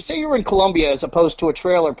were in Colombia as opposed to a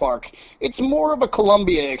trailer park. It's more of a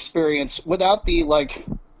Colombia experience without the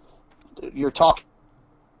you're talking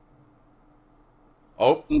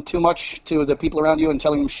too much to the people around you and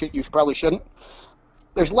telling them shit you probably shouldn't.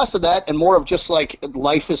 There's less of that and more of just like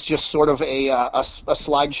life is just sort of a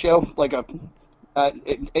slideshow, like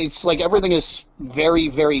it's like everything is very,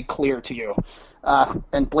 very clear to you,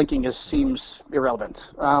 and blinking seems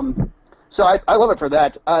irrelevant. So I love it for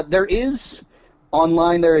that. There is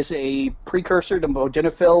a precursor to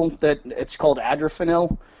Modafinil that it's called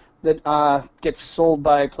Adrafinil that gets sold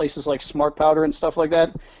by places like Smart Powder and stuff like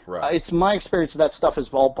that. Right. It's my experience that stuff is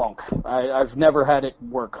all bunk. I've never had it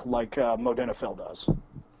work like Modafinil does.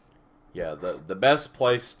 Yeah, the best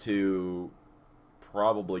place to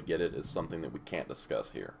probably get it is something that we can't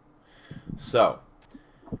discuss here. So,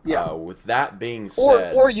 yeah. With that being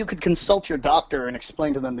said... Or you could consult your doctor and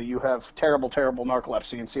explain to them that you have terrible, terrible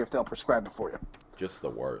narcolepsy and see if they'll prescribe it for you. Just the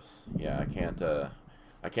worst. Yeah,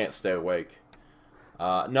 I can't stay awake.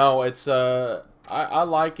 No, it's... I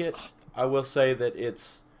like it. I will say that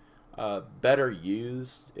it's better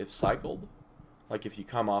used if cycled. Like if you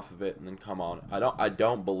come off of it and then come on. I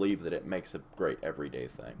don't believe that it makes a great everyday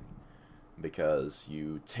thing. Because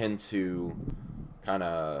you tend to kind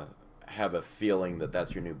of have a feeling that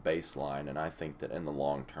that's your new baseline, and I think that in the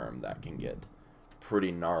long term that can get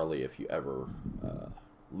pretty gnarly if you ever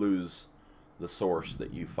lose the source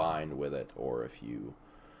that you find with it, or if you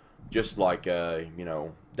just like you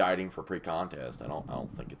know, dieting for pre-contest. I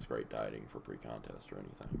don't think it's great dieting for pre-contest or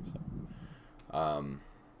anything. So,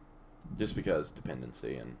 just because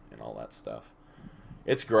dependency and all that stuff.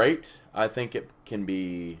 It's great. I think it can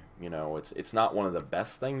be, you know, it's not one of the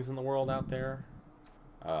best things in the world out there.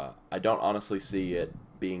 I don't honestly see it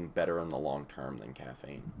being better in the long term than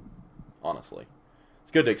caffeine. Honestly,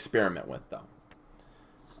 it's good to experiment with, though.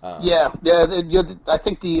 Yeah. I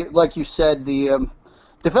think like you said, the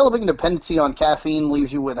developing dependency on caffeine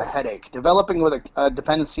leaves you with a headache. Developing with a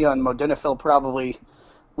dependency on modafinil probably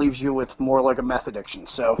leaves you with more like a meth addiction.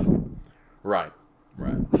 So. Right.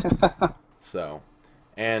 So,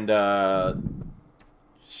 and I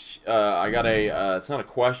got it's not a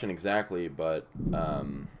question exactly, but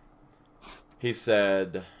he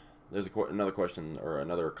said there's another question or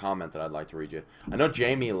another comment that I'd like to read you. I know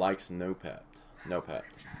Jamie likes nofap.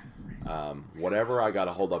 Whatever I got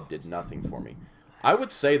a hold of did nothing for me. I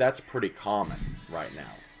would say that's pretty common right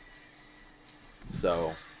now.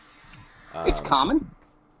 So it's common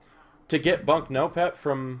to get bunk nofap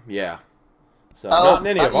from So not in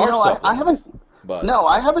any of our supplements. I haven't. But no,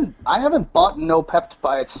 I haven't bought nofap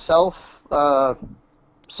by itself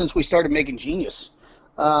since we started making Genius,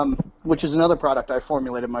 which is another product I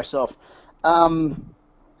formulated myself.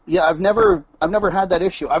 Yeah, I've never had that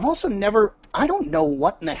issue. I've also never. I don't know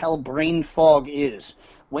what in the hell brain fog is.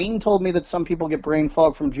 Wayne told me that some people get brain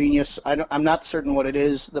fog from Genius. I'm not certain what it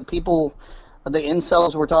is. The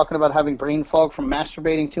incels were talking about having brain fog from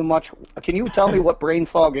masturbating too much. Can you tell me what brain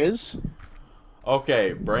fog is?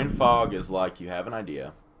 Okay, brain fog is like you have an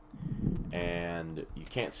idea, and you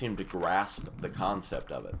can't seem to grasp the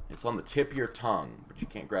concept of it. It's on the tip of your tongue, but you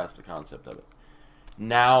can't grasp the concept of it.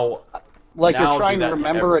 Now, you're trying to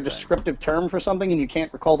remember a descriptive term for something and you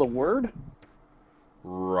can't recall the word?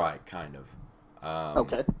 Right, kind of.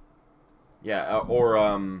 Okay. Yeah, or,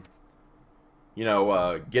 you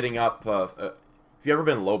know, getting up... have you ever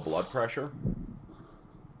been low blood pressure?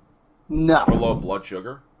 No. Or low blood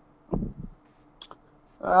sugar?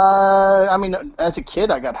 I mean, as a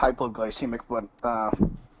kid, I got hypoglycemic, but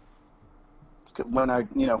when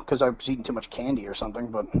because I was eating too much candy or something.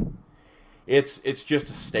 But it's just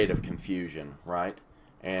a state of confusion, right?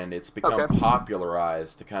 And it's become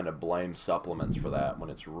popularized to kind of blame supplements for that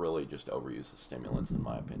when it's really just overuse of stimulants, in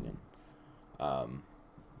my opinion.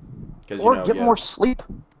 Get more sleep.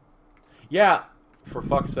 Yeah, for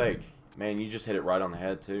fuck's sake, man! You just hit it right on the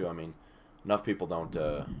head too. I mean. Enough people don't.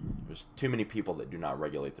 There's too many people that do not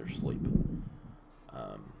regulate their sleep.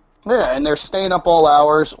 Yeah, and they're staying up all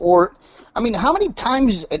hours. Or, I mean, how many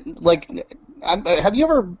times? Have you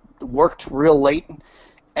ever worked real late?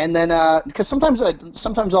 And then, because sometimes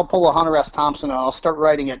I'll pull a Hunter S. Thompson and I'll start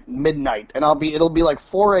writing at midnight, and it'll be like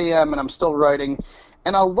 4 a.m. and I'm still writing,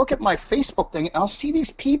 and I'll look at my Facebook thing and I'll see these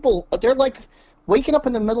people. They're like waking up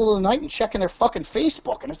in the middle of the night and checking their fucking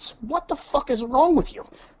Facebook, and it's, what the fuck is wrong with you?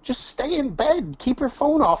 Just stay in bed, keep your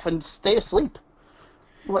phone off, and stay asleep.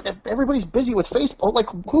 Everybody's busy with Facebook. Like,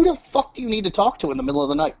 who the fuck do you need to talk to in the middle of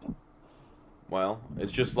the night? Well,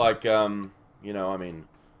 it's just like, you know, I mean,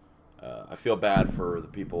 I feel bad for the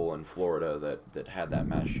people in Florida that had that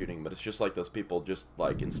mass shooting, but it's just like those people just,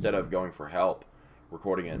 like, instead of going for help,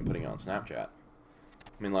 recording it and putting it on Snapchat.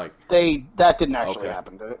 I mean, like... That didn't actually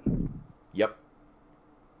happen, did it? Yep.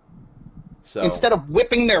 So, instead of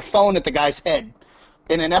whipping their phone at the guy's head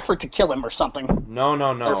in an effort to kill him or something. No.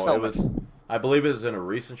 It was, I believe it was in a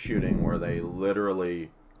recent shooting where they literally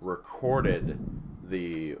recorded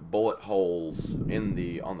the bullet holes on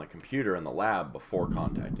the computer in the lab before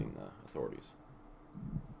contacting the authorities.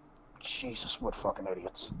 Jesus, what fucking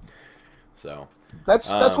idiots. So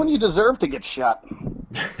that's when you deserve to get shot.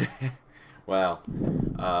 Well,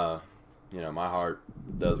 you know, my heart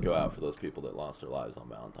does go out for those people that lost their lives on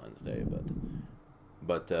Valentine's Day,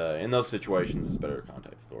 but in those situations, it's better to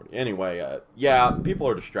contact the authority. Anyway, yeah, people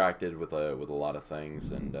are distracted with a lot of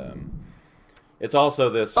things, and it's also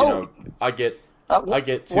this. You know, I get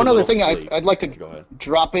one other thing I'd like to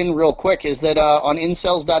drop in real quick is that on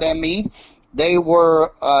incels.me, they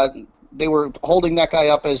were holding that guy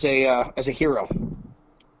up as a hero.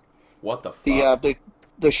 What the fuck?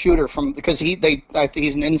 The shooter because he's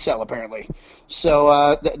an incel apparently.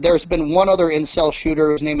 So there's been one other incel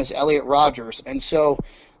shooter. His name is Elliot Rogers, and so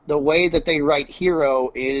the way that they write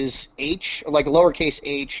hero is H, like lowercase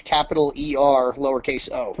h, capital ER,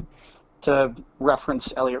 lowercase o, to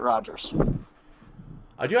reference Elliot Rogers.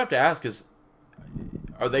 I do have to ask: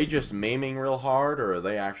 are they just memeing real hard, or are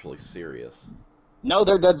they actually serious? No,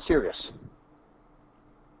 they're dead serious.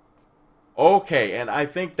 Okay, and I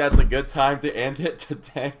think that's a good time to end it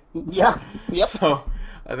today. Yeah. Yep. So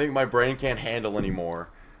I think my brain can't handle anymore.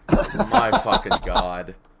 My fucking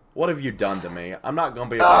God. What have you done to me? I'm not gonna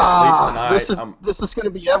be able to sleep tonight. This is gonna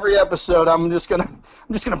be every episode. I'm just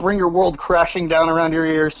gonna bring your world crashing down around your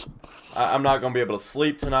ears. I'm not gonna be able to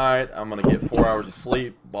sleep tonight. I'm gonna get 4 hours of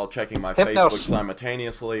sleep while checking my Facebook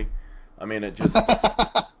simultaneously. I mean, it just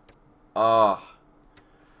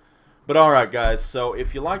But alright, guys, so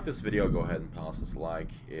if you like this video, go ahead and toss us a like.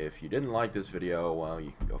 If you didn't like this video, well,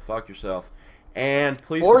 you can go fuck yourself. And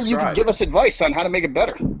please subscribe. Or you can give us advice on how to make it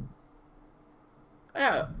better.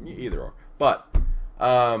 Yeah, either or. But,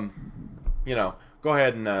 you know, go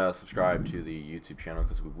ahead and subscribe to the YouTube channel,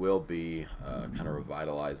 because we will be kind of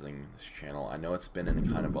revitalizing this channel. I know it's been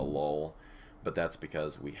in kind of a lull, but that's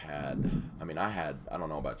because we had, I don't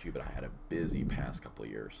know about you, but I had a busy past couple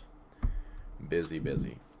of years. Busy.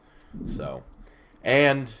 So,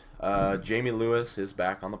 and Jamie Lewis is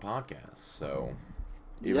back on the podcast, so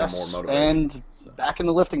even more motivation. And back in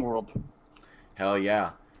the lifting world. Hell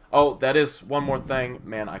yeah. Oh, that is one more thing.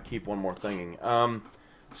 Man, I keep one more thing.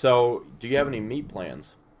 So, do you have any meet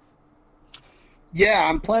plans? Yeah,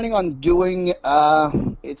 I'm planning on doing,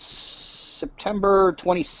 it's September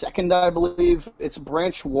 22nd, I believe. It's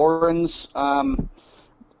Branch Warren's,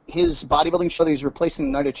 his bodybuilding show that he's replacing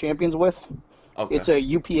the Night of Champions with. Okay. It's a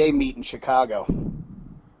UPA meet in Chicago.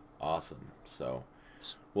 Awesome. So,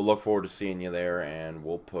 we'll look forward to seeing you there, and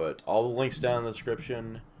we'll put all the links down in the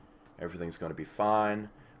description. Everything's going to be fine.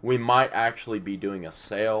 We might actually be doing a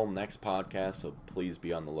sale next podcast, so please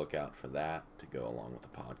be on the lookout for that to go along with the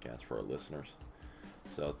podcast for our listeners.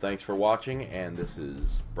 So, thanks for watching, and this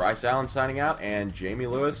is Bryce Allen signing out, and Jamie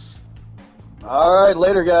Lewis. All right,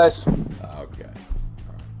 later, guys. Okay. All right.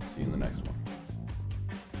 See you in the next one.